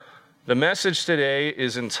The message today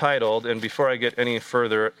is entitled, and before I get any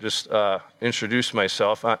further, just introduce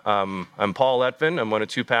myself. I'm Paul Letvin. I'm one of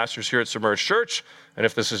two pastors here at Submerged Church. And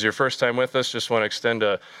if this is your first time with us, just want to extend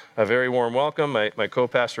a very warm welcome. My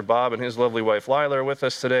co-pastor Bob and his lovely wife Lila are with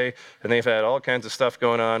us today, and they've had all kinds of stuff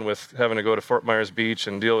going on with having to go to Fort Myers Beach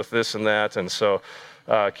and deal with this and that. And so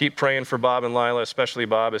keep praying for Bob and Lila, especially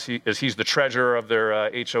Bob, as he's the treasurer of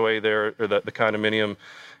their HOA there, or the condominium,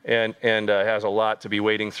 and has a lot to be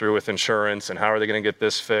wading through with insurance and how are they going to get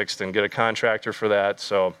this fixed and get a contractor for that.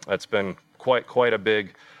 So that's been quite a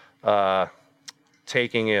big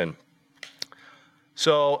taking in.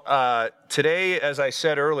 So today, as I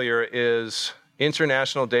said earlier, is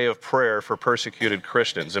International Day of Prayer for Persecuted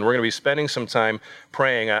Christians. And we're going to be spending some time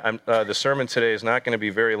praying. The sermon today is not going to be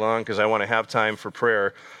very long because I want to have time for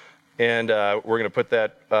prayer. And we're going to put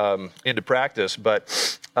that into practice.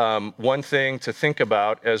 But one thing to think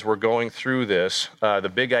about as we're going through this,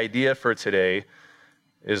 the big idea for today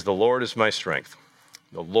is the Lord is my strength.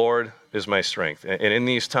 The Lord is my strength. And in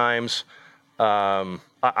these times,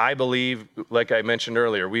 I believe, like I mentioned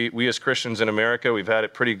earlier, we as Christians in America, we've had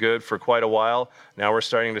it pretty good for quite a while. Now we're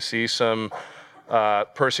starting to see some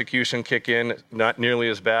persecution kick in, not nearly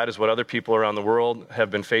as bad as what other people around the world have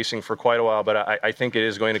been facing for quite a while, but I think it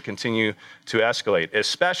is going to continue to escalate,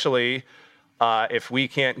 especially if we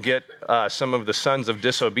can't get some of the sons of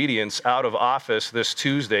disobedience out of office this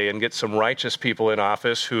Tuesday and get some righteous people in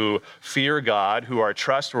office who fear God, who are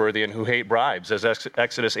trustworthy, and who hate bribes. As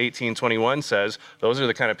Exodus 18:21 says, those are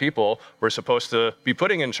the kind of people we're supposed to be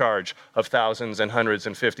putting in charge of thousands and hundreds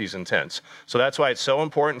and fifties and tens. So that's why it's so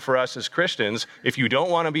important for us as Christians, if you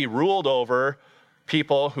don't want to be ruled over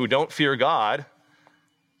people who don't fear God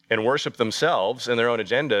and worship themselves and their own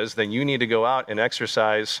agendas, then you need to go out and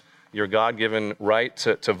exercise your God-given right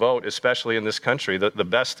to vote, especially in this country, the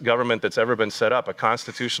best government that's ever been set up, a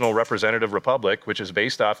constitutional representative republic, which is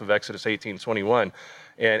based off of Exodus 18:21.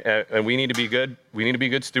 And we need to be good. We need to be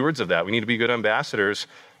good stewards of that. We need to be good ambassadors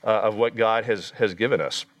of what God has given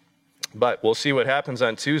us. But we'll see what happens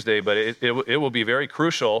on Tuesday. But it will be very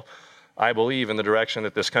crucial, I believe, in the direction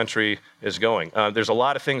that this country is going. There's a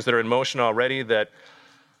lot of things that are in motion already that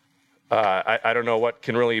I don't know what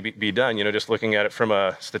can really be done, just looking at it from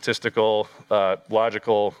a statistical,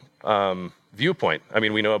 logical viewpoint. I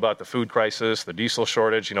mean, we know about the food crisis, the diesel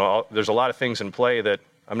shortage, there's a lot of things in play that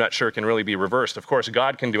I'm not sure can really be reversed. Of course,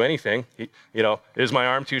 God can do anything. Is my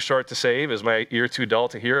arm too short to save? Is my ear too dull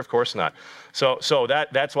to hear? Of course not. So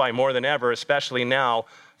that's why more than ever, especially now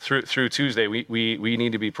through Tuesday, we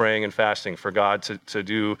need to be praying and fasting for God to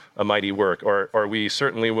do a mighty work, or we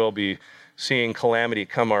certainly will be seeing calamity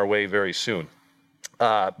come our way very soon.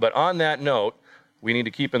 But on that note, we need to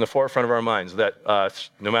keep in the forefront of our minds that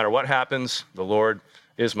no matter what happens, the Lord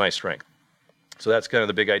is my strength. So that's kind of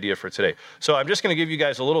the big idea for today. So I'm just going to give you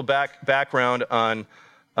guys a little background on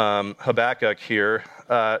Habakkuk here.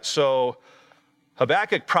 So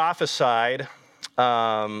Habakkuk prophesied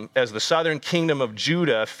as the southern kingdom of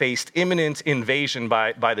Judah faced imminent invasion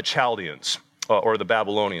by the Chaldeans or the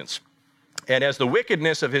Babylonians. And as the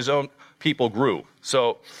wickedness of his own people grew.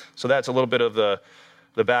 So that's a little bit of the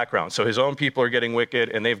background. So his own people are getting wicked,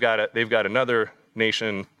 and they've got another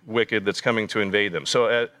nation wicked that's coming to invade them.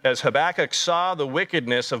 So as Habakkuk saw the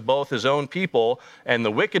wickedness of both his own people and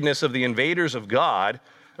the wickedness of the invaders of God,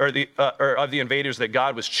 or of the invaders that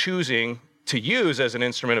God was choosing to use as an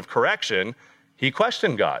instrument of correction, he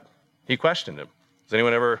questioned God. He questioned him. Has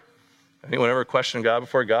anyone ever questioned God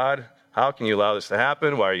before? God, how can you allow this to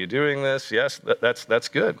happen? Why are you doing this? Yes, that's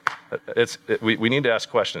good. We need to ask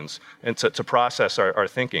questions and to process our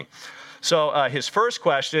thinking. So his first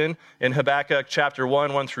question in Habakkuk chapter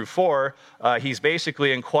 1 through 4, he's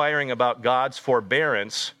basically inquiring about God's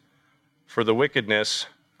forbearance for the wickedness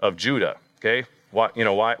of Judah. Okay,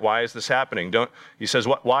 why is this happening? He says,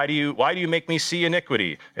 why do you make me see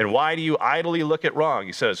iniquity, and why do you idly look at wrong?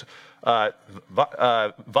 He says,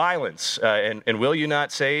 violence, and will you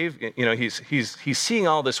not save? He's seeing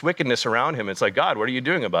all this wickedness around him. It's like, God, what are you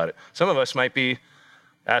doing about it? Some of us might be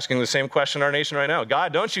asking the same question in our nation right now.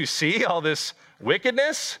 God, don't you see all this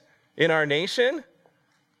wickedness in our nation?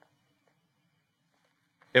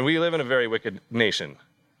 And we live in a very wicked nation.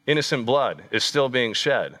 Innocent blood is still being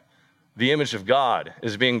shed. The image of God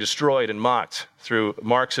is being destroyed and mocked through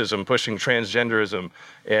Marxism, pushing transgenderism,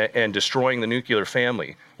 and destroying the nuclear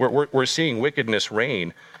family. We're seeing wickedness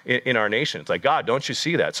reign in our nation. It's like, God, don't you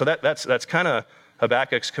see that? So that's kind of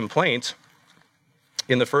Habakkuk's complaint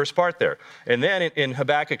in the first part there. And then in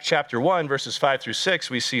Habakkuk chapter 1, verses 5 through 6,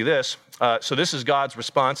 we see this. So this is God's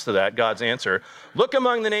response to that, God's answer. Look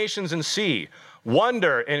among the nations and see,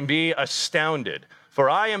 wonder and be astounded. For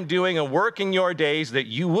I am doing a work in your days that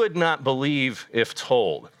you would not believe if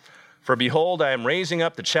told. For behold, I am raising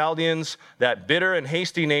up the Chaldeans, that bitter and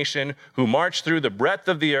hasty nation, who march through the breadth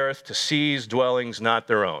of the earth to seize dwellings not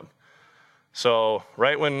their own. So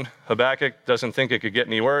right when Habakkuk doesn't think it could get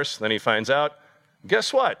any worse, then he finds out,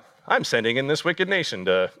 guess what? I'm sending in this wicked nation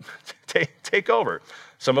to take over.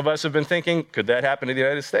 Some of us have been thinking, could that happen to the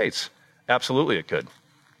United States? Absolutely it could.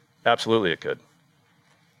 Absolutely it could.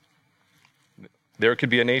 There could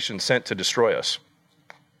be a nation sent to destroy us.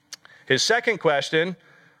 His second question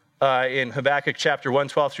in Habakkuk chapter 1,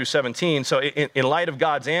 12 through 17, so in light of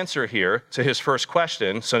God's answer here to his first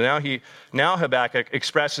question, so now Habakkuk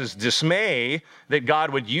expresses dismay that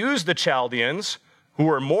God would use the Chaldeans, who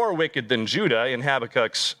were more wicked than Judah in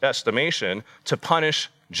Habakkuk's estimation, to punish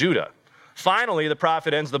Judah. Finally, the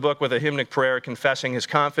prophet ends the book with a hymnic prayer confessing his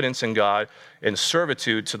confidence in God and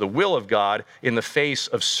servitude to the will of God in the face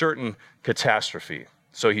of certain catastrophe.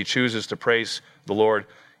 So he chooses to praise the Lord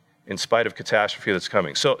in spite of catastrophe that's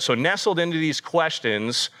coming. So nestled into these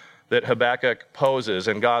questions that Habakkuk poses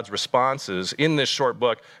and God's responses in this short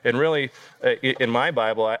book, and really in my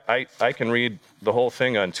Bible, I can read the whole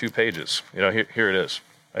thing on 2 pages. Here it is.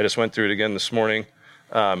 I just went through it again this morning.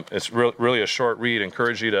 It's really a short read. I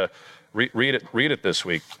encourage you to read it this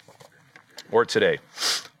week or today.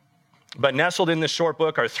 But nestled in this short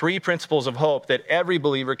book are 3 principles of hope that every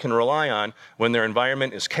believer can rely on when their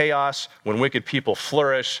environment is chaos, when wicked people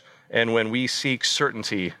flourish, and when we seek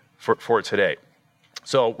certainty for today.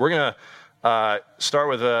 So we're going to start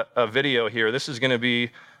with a video here. This is going to be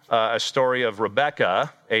a story of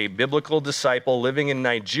Rebecca, a biblical disciple living in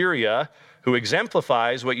Nigeria, who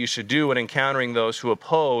exemplifies what you should do when encountering those who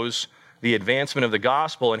oppose the advancement of the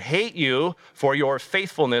gospel and hate you for your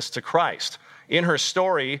faithfulness to Christ. In her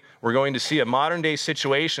story, we're going to see a modern-day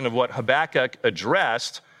situation of what Habakkuk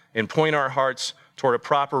addressed and point our hearts toward a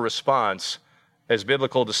proper response as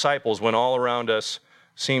biblical disciples when all around us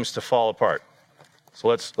seems to fall apart. So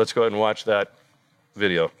let's go ahead and watch that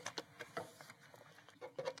video.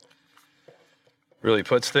 Really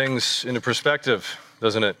puts things into perspective,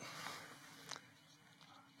 doesn't it?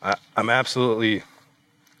 I'm absolutely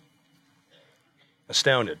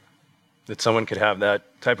astounded that someone could have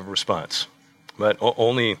that type of response, but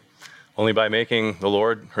only by making the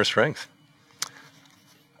Lord her strength.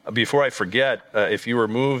 Before I forget, if you were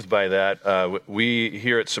moved by that, we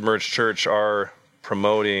here at Submerged Church are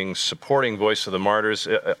supporting Voice of the Martyrs.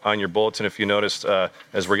 On your bulletin, if you noticed,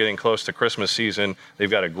 as we're getting close to Christmas season, they've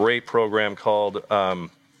got a great program called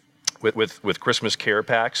with Christmas care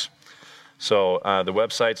packs. So the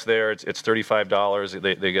website's there. It's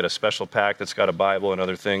 $35. They get a special pack that's got a Bible and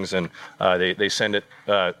other things, and they send it.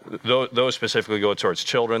 Those specifically go towards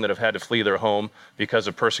children that have had to flee their home because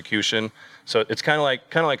of persecution. So it's kind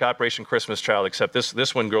of like Operation Christmas Child, except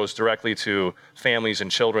this one goes directly to families and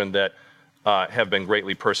children that have been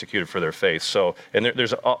greatly persecuted for their faith. So, and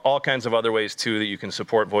there's all kinds of other ways too that you can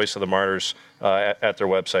support Voice of the Martyrs at their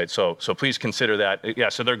website. So please consider that. Yeah.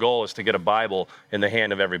 So their goal is to get a Bible in the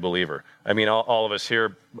hand of every believer. I mean, all of us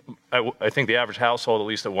here. I think the average household, at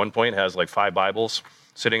least at one point, has like 5 Bibles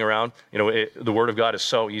sitting around. The Word of God is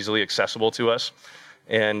so easily accessible to us,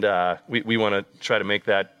 and we want to try to make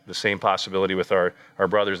that the same possibility with our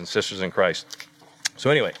brothers and sisters in Christ. So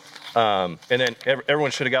anyway. And then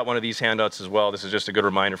everyone should have got one of these handouts as well. This is just a good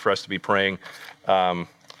reminder for us to be praying for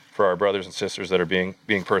our brothers and sisters that are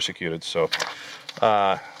being persecuted. So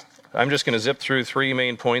I'm just going to zip through 3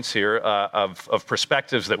 main points here of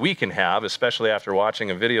perspectives that we can have, especially after watching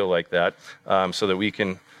a video like that, so that we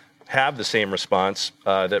can have the same response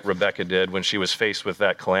that Rebecca did when she was faced with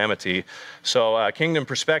that calamity. So kingdom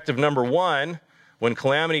perspective number 1, when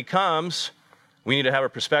calamity comes, we need to have a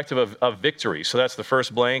perspective of victory. So that's the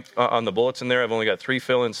first blank on the bulletin there. I've only got 3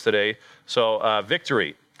 fill-ins today. So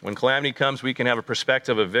victory. When calamity comes, we can have a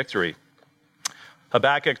perspective of victory.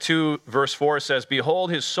 Habakkuk 2, verse 4 says, "Behold,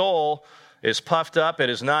 his soul is puffed up. It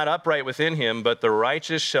is not upright within him, but the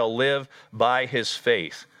righteous shall live by his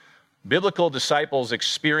faith." Biblical disciples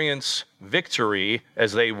experience victory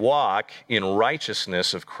as they walk in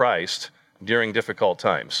righteousness of Christ during difficult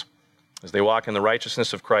times. As they walk in the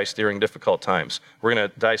righteousness of Christ during difficult times. We're going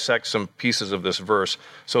to dissect some pieces of this verse.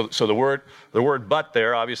 So the word "but"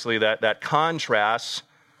 there, obviously that contrasts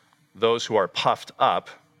those who are puffed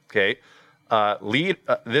up. Okay,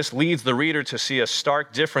 this leads the reader to see a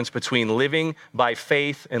stark difference between living by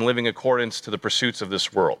faith and living accordance to the pursuits of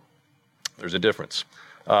this world. There's a difference.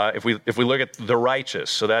 If we look at the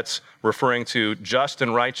righteous, so that's referring to just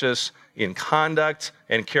and righteous in conduct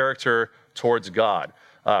and character towards God.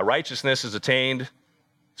 Righteousness is attained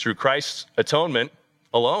through Christ's atonement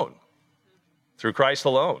alone, through Christ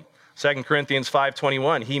alone. 2 Corinthians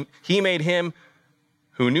 5:21, he made him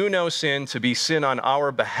who knew no sin to be sin on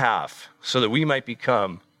our behalf, so that we might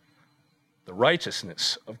become the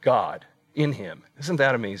righteousness of God in him. Isn't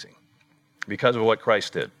that amazing? Because of what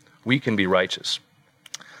Christ did, we can be righteous.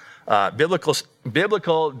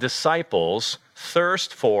 Biblical disciples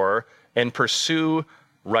thirst for and pursue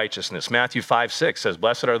righteousness. Matthew 5:6 says,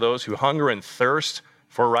 blessed are those who hunger and thirst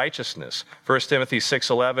for righteousness. 1 Timothy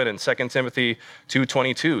 6:11 and 2 Timothy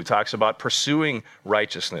 2:22 talks about pursuing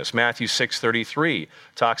righteousness. Matthew 6:33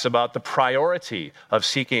 talks about the priority of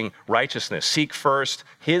seeking righteousness. Seek first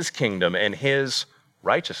his kingdom and his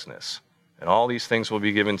righteousness, and all these things will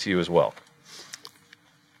be given to you as well.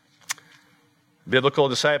 Biblical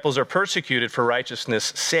disciples are persecuted for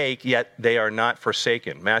righteousness' sake, yet they are not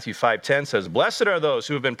forsaken. Matthew 5:10 says, blessed are those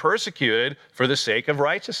who have been persecuted for the sake of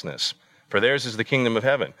righteousness, for theirs is the kingdom of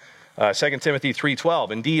heaven. 2 Timothy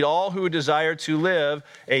 3:12, indeed, all who desire to live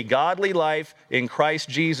a godly life in Christ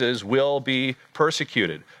Jesus will be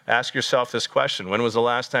persecuted. Ask yourself this question. When was the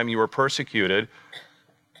last time you were persecuted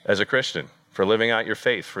as a Christian for living out your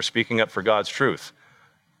faith, for speaking up for God's truth?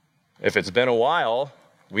 If it's been a while,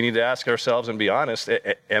 we need to ask ourselves and be honest,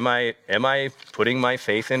 am I putting my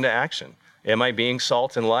faith into action? Am I being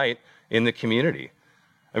salt and light in the community?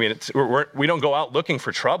 I mean, we don't go out looking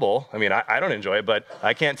for trouble. I mean, I don't enjoy it, but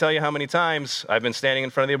I can't tell you how many times I've been standing in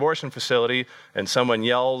front of the abortion facility and someone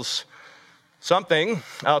yells something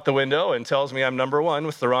out the window and tells me I'm number one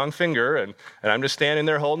with the wrong finger, and I'm just standing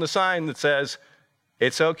there holding a sign that says,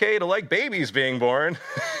 it's okay to like babies being born.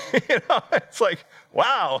 It's like,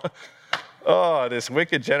 wow. Oh, this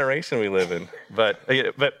wicked generation we live in. But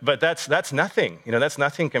that's nothing. That's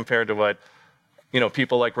nothing compared to what,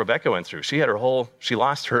 people like Rebecca went through. She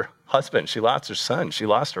lost her husband. She lost her son. She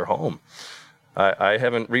lost her home. I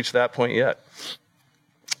haven't reached that point yet.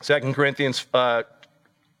 2 Corinthians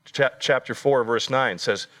chapter 4, verse 9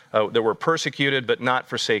 says that we're persecuted but not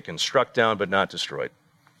forsaken, struck down but not destroyed.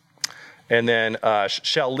 And then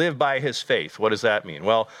shall live by his faith. What does that mean?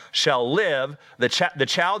 Well, shall live, the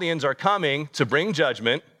Chaldeans are coming to bring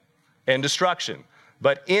judgment and destruction.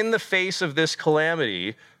 But in the face of this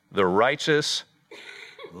calamity, the righteous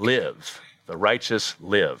live. The righteous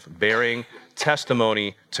live, bearing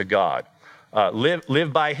testimony to God.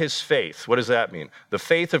 Live by his faith. What does that mean? The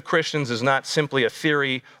faith of Christians is not simply a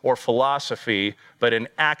theory or philosophy, but an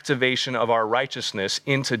activation of our righteousness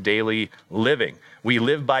into daily living. We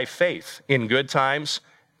live by faith in good times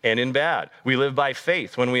and in bad. We live by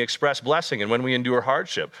faith when we express blessing and when we endure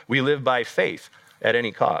hardship. We live by faith at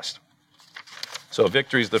any cost. So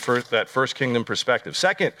victory is that first kingdom perspective.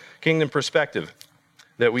 Second kingdom perspective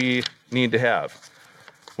that we need to have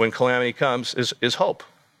when calamity comes is hope.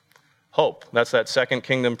 Hope. That's that second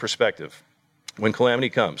kingdom perspective. When calamity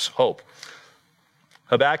comes, hope.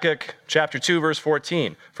 Habakkuk chapter 2, verse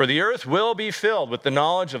 14. For the earth will be filled with the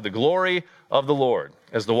knowledge of the glory of the Lord,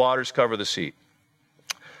 as the waters cover the sea.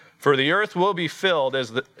 For the earth will be filled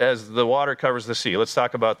as the water covers the sea. Let's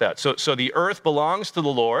talk about that. So the earth belongs to the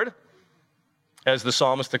Lord, as the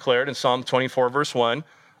psalmist declared in Psalm 24, verse 1.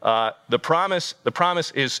 The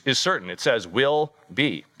promise is certain. It says will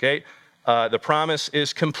be. Okay. The promise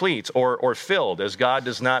is complete or filled, as God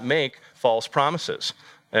does not make false promises.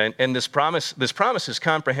 And this promise is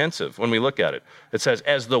comprehensive when we look at it. It says,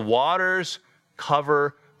 as the waters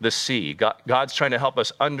cover the sea. God's trying to help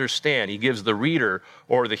us understand. He gives the reader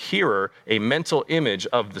or the hearer a mental image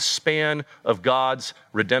of the span of God's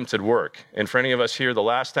redemptive work. And for any of us here, the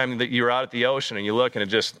last time that you were out at the ocean and you look and it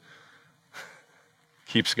just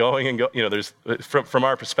keeps going and go, there's from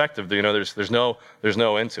our perspective, there's no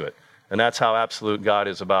end to it. And that's how absolute God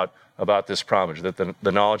is about this promise, that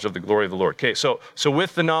the knowledge of the glory of the Lord. Okay, so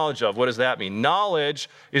with the knowledge of, what does that mean? Knowledge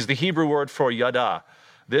is the Hebrew word for yada.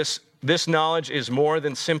 This knowledge is more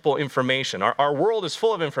than simple information. Our world is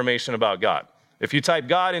full of information about God. If you type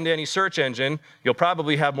God into any search engine, you'll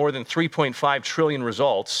probably have more than 3.5 trillion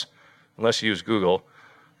results, unless you use Google,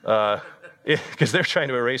 because they're trying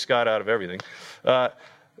to erase God out of everything.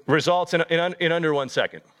 Results in under 1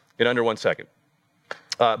 second. In under 1 second.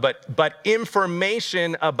 But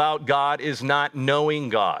information about God is not knowing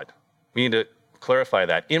God. We need to clarify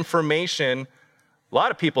that. Information, a lot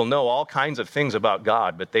of people know all kinds of things about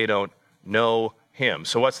God, but they don't know him.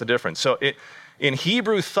 So what's the difference? So in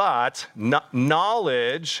Hebrew thought,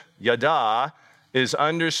 knowledge, yada, is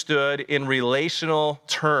understood in relational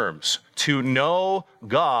terms. To know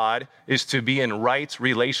God is to be in right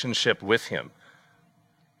relationship with him.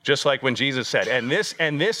 Just like when Jesus said, and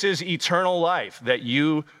this is eternal life, that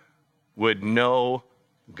you would know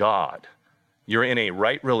God you're in a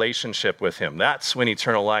right relationship with him. That's when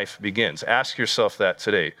eternal life begins. Ask yourself that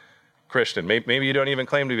today. Christian, maybe you don't even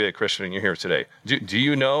claim to be a Christian and you're here today. Do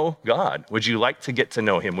you know God? Would you like to get to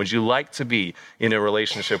know him? Would you like to be in a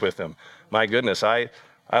relationship with him? My goodness, I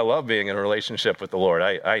love being in a relationship with the Lord.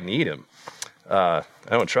 I need him. I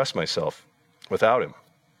don't trust myself without him.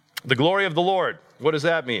 The glory of the Lord, what does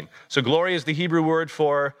that mean? So glory is the Hebrew word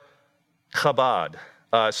for chabad.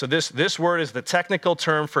 So this word is the technical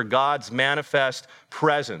term for God's manifest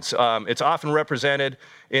presence. It's often represented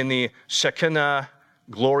in the Shekinah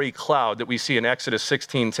glory cloud that we see in Exodus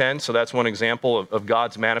 16:10. So that's one example of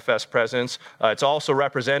God's manifest presence. It's also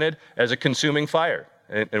represented as a consuming fire.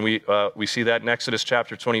 And we see that in Exodus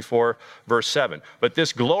chapter 24, verse 7. But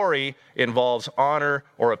this glory involves honor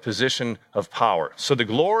or a position of power. So the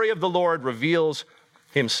glory of the Lord reveals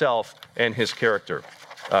himself and his character.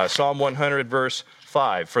 Psalm 100, verse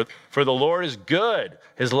 5. For the Lord is good.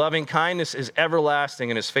 His loving kindness is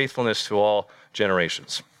everlasting, and his faithfulness to all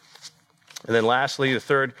generations. And then lastly, the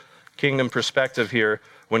third kingdom perspective here,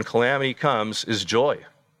 when calamity comes, is joy.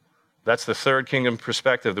 That's the third kingdom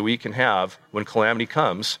perspective that we can have when calamity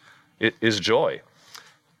comes, it is joy.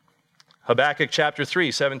 Habakkuk chapter 3,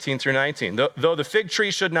 17 through 19. Though the fig tree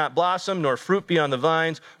should not blossom, nor fruit be on the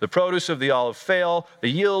vines, the produce of the olive fail,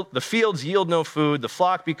 the fields yield no food, the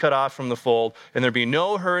flock be cut off from the fold, and there be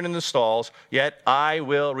no herd in the stalls, yet I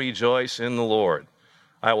will rejoice in the Lord.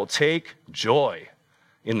 I will take joy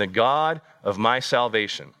in the God of my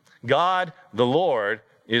salvation. God, the Lord,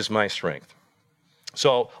 is my strength.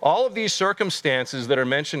 So all of these circumstances that are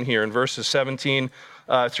mentioned here in verses 17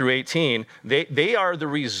 through 18, they are the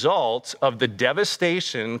result of the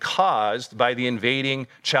devastation caused by the invading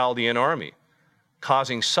Chaldean army,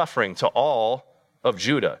 causing suffering to all of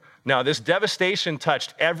Judah. Now, this devastation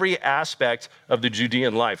touched every aspect of the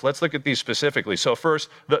Judean life. Let's look at these specifically. So first,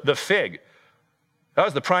 the fig. That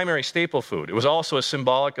was the primary staple food. It was also a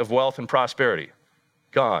symbolic of wealth and prosperity.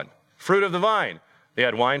 Gone. Fruit of the vine. They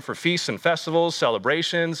had wine for feasts and festivals,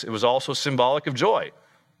 celebrations. It was also symbolic of joy.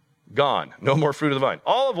 Gone. No more fruit of the vine.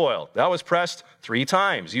 Olive oil. That was pressed 3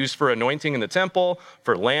 times, used for anointing in the temple,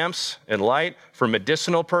 for lamps and light, for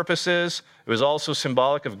medicinal purposes. It was also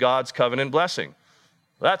symbolic of God's covenant blessing.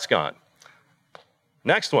 That's gone.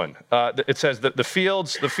 Next one. It says that the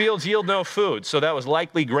fields yield no food. So that was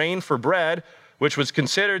likely grain for bread, which was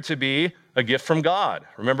considered to be a gift from God.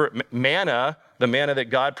 Remember, manna, the manna that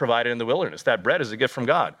God provided in the wilderness. That bread is a gift from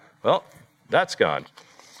God. Well, that's gone.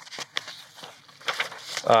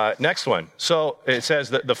 Next one. So it says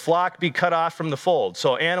that the flock be cut off from the fold.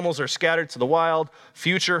 So animals are scattered to the wild.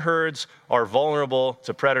 Future herds are vulnerable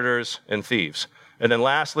to predators and thieves. And then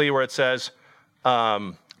lastly, where it says,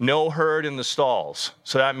 no herd in the stalls.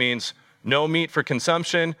 So that means no meat for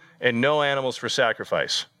consumption and no animals for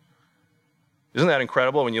sacrifice. Isn't that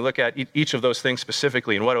incredible when you look at each of those things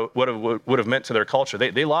specifically and what it would have meant to their culture?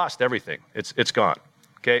 They lost everything. It's gone.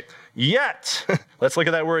 Okay? Yet, let's look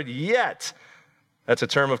at that word yet. That's a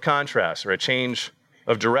term of contrast or a change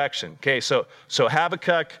of direction. Okay, so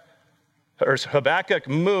Habakkuk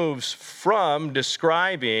moves from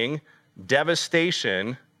describing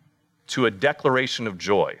devastation to a declaration of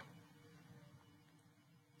joy.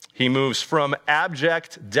 He moves from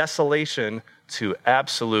abject desolation to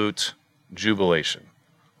absolute jubilation.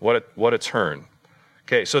 What a turn.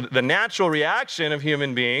 Okay, so the natural reaction of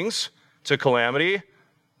human beings to calamity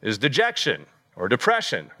is dejection or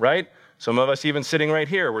depression, right? Some of us even sitting right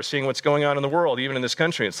here, we're seeing what's going on in the world, even in this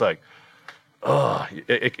country. It's like,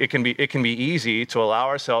 it can be easy to allow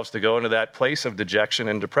ourselves to go into that place of dejection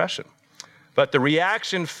and depression. But the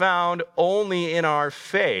reaction found only in our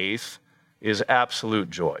faith is absolute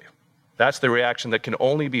joy. That's the reaction that can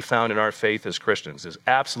only be found in our faith as Christians, is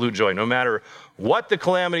absolute joy, no matter what the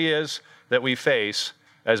calamity is that we face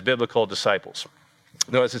as biblical disciples.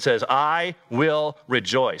 Notice it says, I will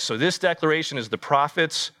rejoice. So this declaration is the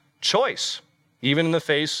prophet's choice, even in the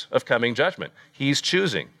face of coming judgment. He's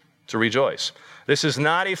choosing to rejoice. This is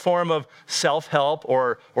not a form of self-help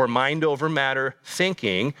or mind over matter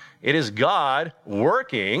thinking. It is God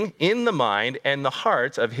working in the mind and the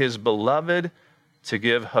heart of his beloved to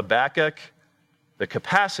give Habakkuk the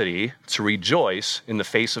capacity to rejoice in the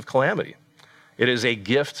face of calamity. It is a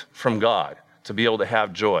gift from God to be able to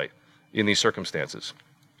have joy in these circumstances.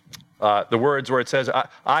 The words where it says,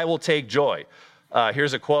 I will take joy.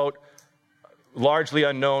 Here's a quote, largely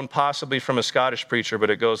unknown, possibly from a Scottish preacher, but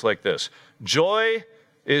it goes like this. Joy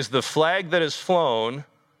is the flag that is flown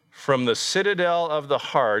from the citadel of the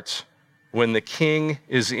heart when the king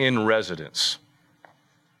is in residence.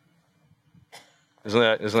 Isn't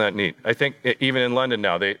that neat? I think even in London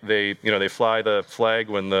now, they fly the flag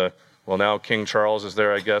when the Well, now King Charles is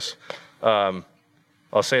there, I guess. I'll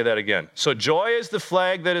say that again. So joy is the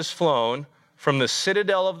flag that is flown from the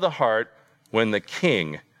citadel of the heart when the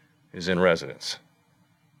king is in residence.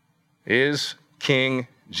 Is King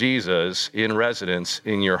Jesus in residence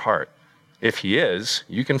in your heart? If he is,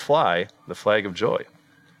 you can fly the flag of joy,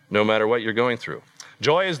 no matter what you're going through.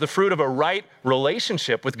 Joy is the fruit of a right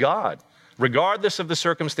relationship with God, regardless of the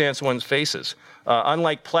circumstance one faces.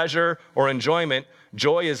 Unlike pleasure or enjoyment,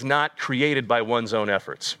 joy is not created by one's own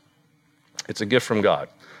efforts. It's a gift from God.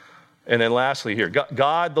 And then lastly here,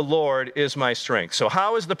 God the Lord is my strength. So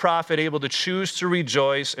how is the prophet able to choose to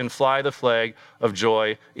rejoice and fly the flag of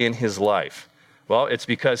joy in his life? Well, it's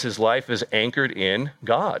because his life is anchored in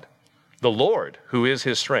God, the Lord, who is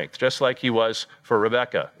his strength, just like he was for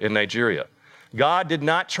Rebekah in Nigeria. God did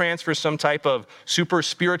not transfer some type of super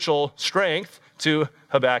spiritual strength to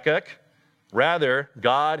Habakkuk. Rather,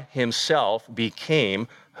 God himself became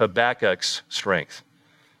Habakkuk's strength.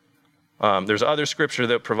 There's other scripture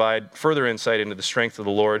that provide further insight into the strength of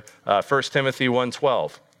the Lord. 1 Timothy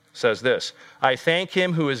 1:12 says this, I thank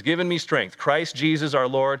him who has given me strength, Christ Jesus our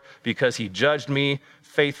Lord, because he judged me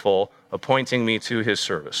faithful, appointing me to his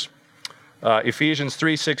service. Ephesians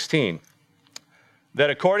 3:16,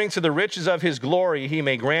 that according to the riches of his glory, he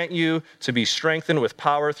may grant you to be strengthened with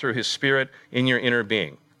power through his Spirit in your inner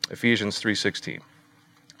being. Ephesians 3:16.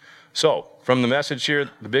 So, from the message here,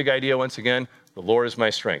 the big idea once again, the Lord is my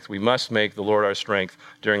strength. We must make the Lord our strength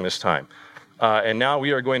during this time. And now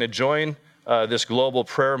we are going to join this global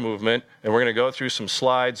prayer movement, and we're going to go through some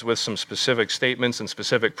slides with some specific statements and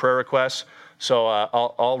specific prayer requests. So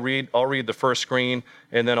I'll read the first screen,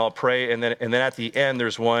 and then I'll pray, and then at the end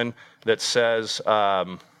there's one that says,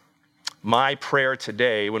 my prayer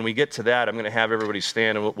today. When we get to that, I'm going to have everybody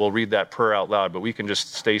stand and we'll read that prayer out loud, but we can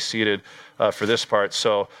just stay seated for this part.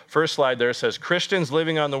 So first slide there says, Christians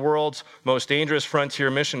living on the world's most dangerous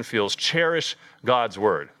frontier mission fields cherish God's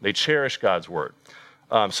word. They cherish God's word.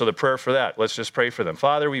 So the prayer for that, let's just pray for them.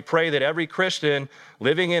 Father, we pray that every Christian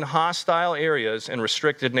living in hostile areas and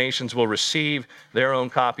restricted nations will receive their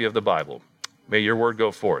own copy of the Bible. May your word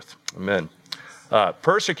go forth. Amen.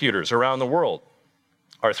 Persecutors around the world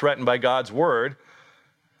are threatened by God's word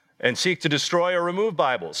and seek to destroy or remove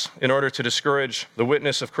Bibles in order to discourage the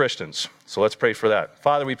witness of Christians. So let's pray for that.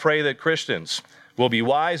 Father, we pray that Christians will be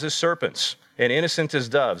wise as serpents and innocent as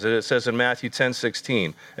doves, as it says in Matthew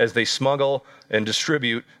 10:16, as they smuggle and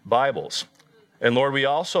distribute Bibles. And Lord, we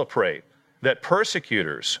also pray that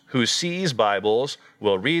persecutors who seize Bibles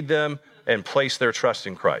will read them and place their trust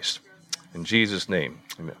in Christ. In Jesus' name,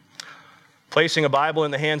 amen. Placing a Bible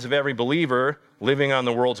in the hands of every believer living on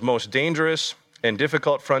the world's most dangerous and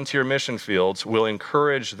difficult frontier mission fields will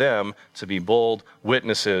encourage them to be bold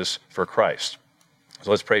witnesses for Christ. So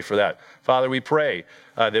let's pray for that. Father, we pray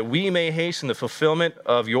that we may hasten the fulfillment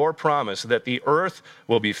of your promise that the earth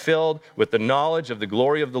will be filled with the knowledge of the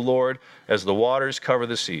glory of the Lord as the waters cover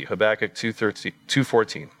the sea. Habakkuk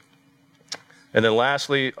 2:14. And then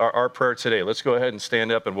lastly, our prayer today. Let's go ahead and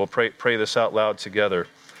stand up and we'll pray this out loud together.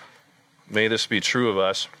 May this be true of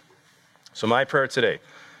us. So my prayer today,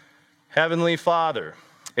 Heavenly Father,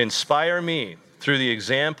 inspire me through the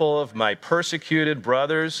example of my persecuted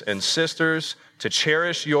brothers and sisters to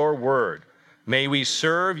cherish your word. May we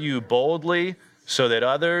serve you boldly so that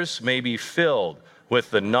others may be filled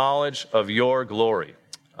with the knowledge of your glory.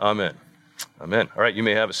 Amen. Amen. All right, you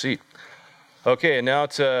may have a seat. Okay, and now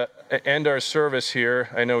to end our service here,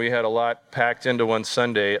 I know we had a lot packed into one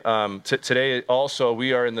Sunday. Today also,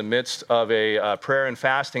 we are in the midst of a prayer and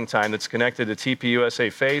fasting time that's connected to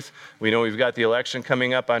TPUSA Faith. We know we've got the election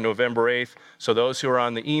coming up on November 8th. So those who are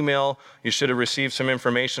on the email, you should have received some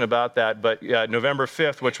information about that. But November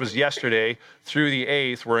 5th, which was yesterday, through the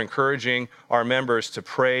 8th, we're encouraging our members to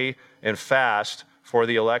pray and fast for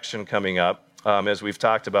the election coming up. As we've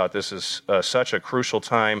talked about, this is such a crucial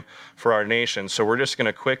time for our nation. So we're just going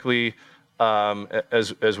to quickly,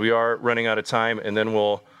 as we are running out of time, and then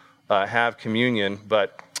we'll have communion.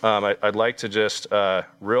 But I'd like to just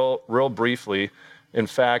real briefly, in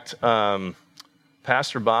fact,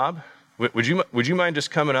 Pastor Bob, would you mind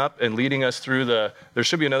just coming up and leading us through there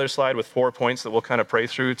should be another slide with 4 points that we'll kind of pray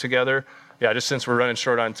through together. Yeah, just since we're running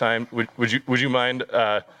short on time, would you mind?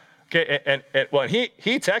 Okay, and well, he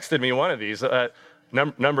texted me one of these.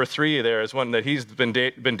 Number 3 there is one that he's been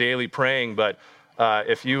daily praying. But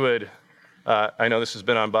if you would, I know this has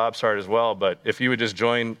been on Bob's heart as well. But if you would just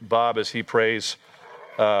join Bob as he prays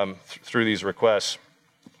through these requests.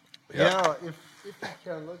 Yeah, if you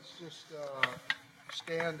can, let's just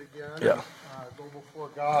stand again. Yeah. And go before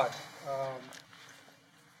God.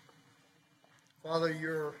 Father,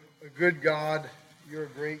 you're a good God. you're a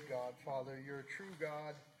great God, Father. You're a true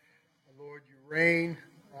God. Lord, you reign.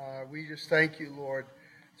 We just thank you, Lord,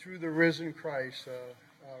 through the risen Christ.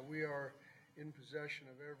 We are in possession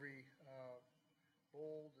of every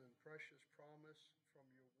bold and precious promise from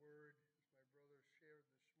your word, as my brother shared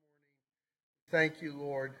this morning. Thank you,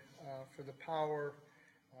 Lord, for the power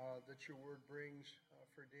that your word brings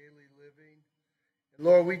for daily living. And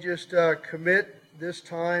Lord, we just commit this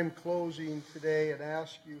time closing today and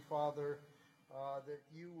ask you, Father, that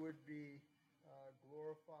you would be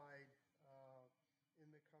glorified in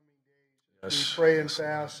the coming days. Yes. We pray and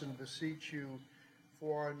fast and beseech you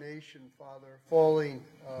for our nation, Father, falling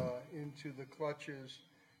into the clutches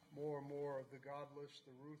more and more of the godless,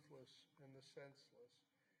 the ruthless, and the senseless.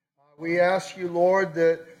 We ask you, Lord,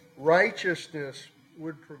 that righteousness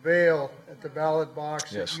would prevail at the ballot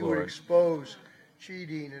box, yes, that you would expose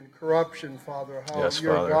cheating and corruption, Father, how yes,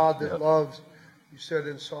 you're Father. A God that loves. You said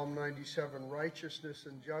in Psalm 97, righteousness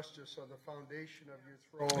and justice are the foundation of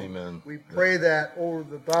your throne. Amen. We pray that over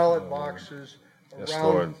the ballot boxes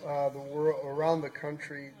around the world, around the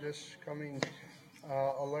country this coming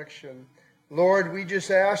election. Lord, we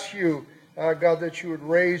just ask you, God, that you would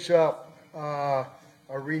raise up a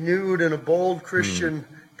renewed and a bold Christian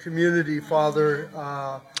community, Father,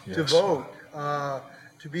 yes, to vote,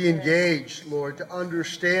 to be engaged, Lord, to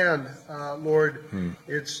understand, Lord,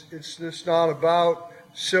 it's just not about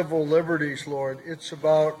civil liberties, Lord. It's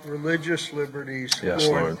about religious liberties, yes,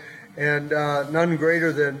 Lord. And none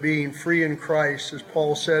greater than being free in Christ, as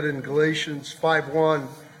Paul said in Galatians 5:1.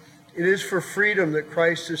 It is for freedom that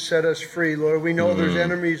Christ has set us free, Lord. We know there's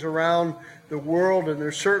enemies around the world, and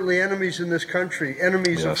there's certainly enemies in this country,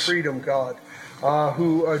 enemies of freedom, God,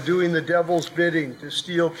 who are doing the devil's bidding to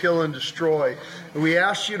steal, kill, and destroy. And we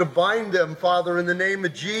ask you to bind them, Father, in the name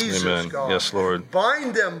of Jesus, amen. God. Yes, Lord.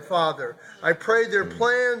 Bind them, Father. I pray their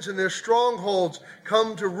plans and their strongholds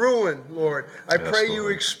come to ruin, Lord. I pray Lord. You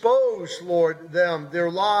expose, Lord, them, their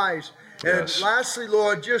lies. And yes. Lastly,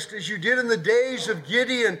 Lord, just as you did in the days of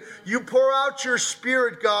Gideon, you pour out your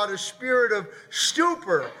spirit, God, a spirit of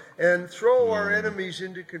stupor, and throw our enemies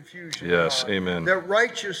into confusion. Yes, God, amen. That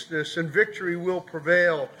righteousness and victory will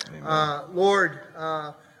prevail. Lord,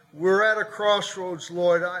 we're at a crossroads,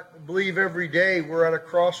 Lord. I believe every day we're at a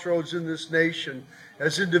crossroads in this nation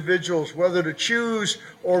as individuals, whether to choose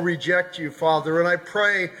or reject you, Father. And I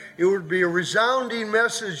pray it would be a resounding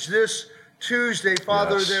message this Tuesday,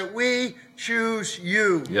 Father, yes. that we choose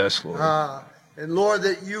you. Yes, Lord. And Lord,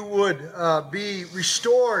 that you would be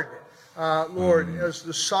restored, Lord, as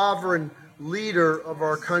the sovereign leader of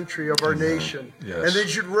our country, of our amen. Nation. Yes. And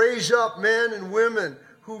that you'd raise up men and women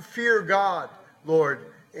who fear God, Lord,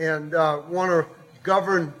 and want to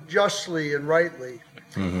govern justly and rightly.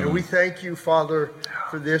 And we thank you, Father,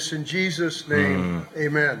 for this. In Jesus' name,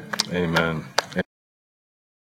 amen. Amen.